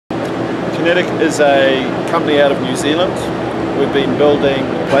Kinetic is a company out of New Zealand. We've been building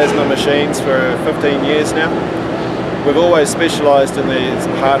plasma machines for 15 years now. We've always specialised in these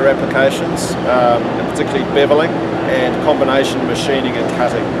harder applications, particularly beveling and combination machining and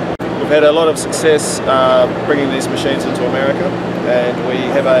cutting. We've had a lot of success bringing these machines into America, and we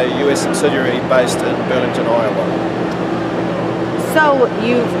have a US subsidiary based in Burlington, Iowa. So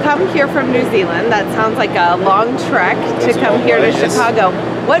you've come here from New Zealand. That sounds like a long trek to come here to Chicago.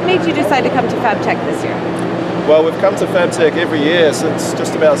 What made you decide to come to FABTECH this year? Well, we've come to FABTECH every year since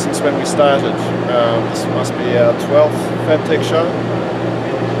when we started. This must be our 12th FABTECH show,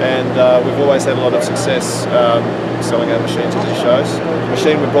 and we've always had a lot of success selling our machines at these shows. The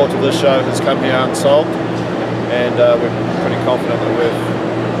machine we brought to this show has come here unsold, and we're pretty confident that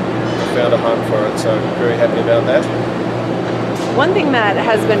we've found a home for it, so we're very happy about that. One thing that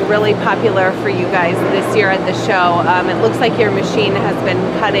has been really popular for you guys this year at the show, it looks like your machine has been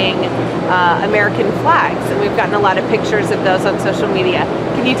cutting American flags, and we've gotten a lot of pictures of those on social media.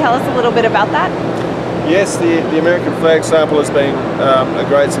 Can you tell us a little bit about that? Yes, the American flag sample has been a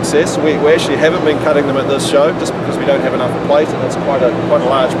great success. We actually haven't been cutting them at this show just because we don't have enough plate, and it's quite a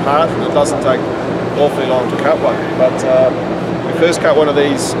large part, and it doesn't take awfully long to cut one. But we first cut one of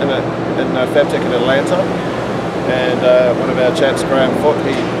these in FABTECH in Atlanta. And one of our chaps, Graham Foot,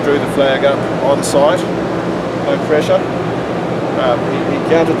 he drew the flag up on site, no pressure. He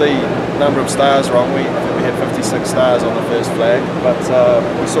counted the number of stars wrong. I think we had 56 stars on the first flag, but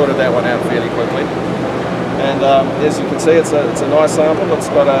we sorted that one out fairly quickly. And as you can see, it's a nice sample. It's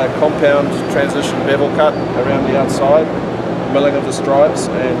got a compound transition bevel cut around the outside, milling of the stripes,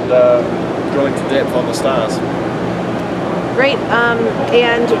 and drilling to depth on the stars. Great,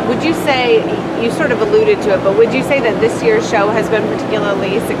 and would you say, you sort of alluded to it, but would you say that this year's show has been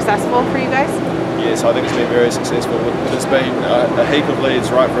particularly successful for you guys? Yes, I think it's been very successful. There's been a heap of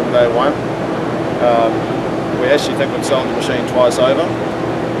leads right from day one. We actually think we've sold the machine twice over,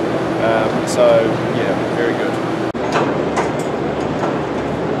 so yeah, very good.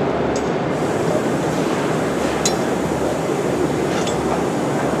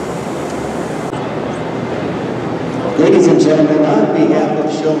 Ladies and gentlemen, on behalf of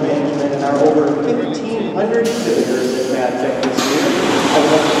show management and our over 1,500 visitors at FABTECH this year, I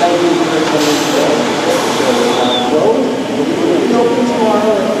would like to thank you for attending today. The show is on the road. We will be open tomorrow.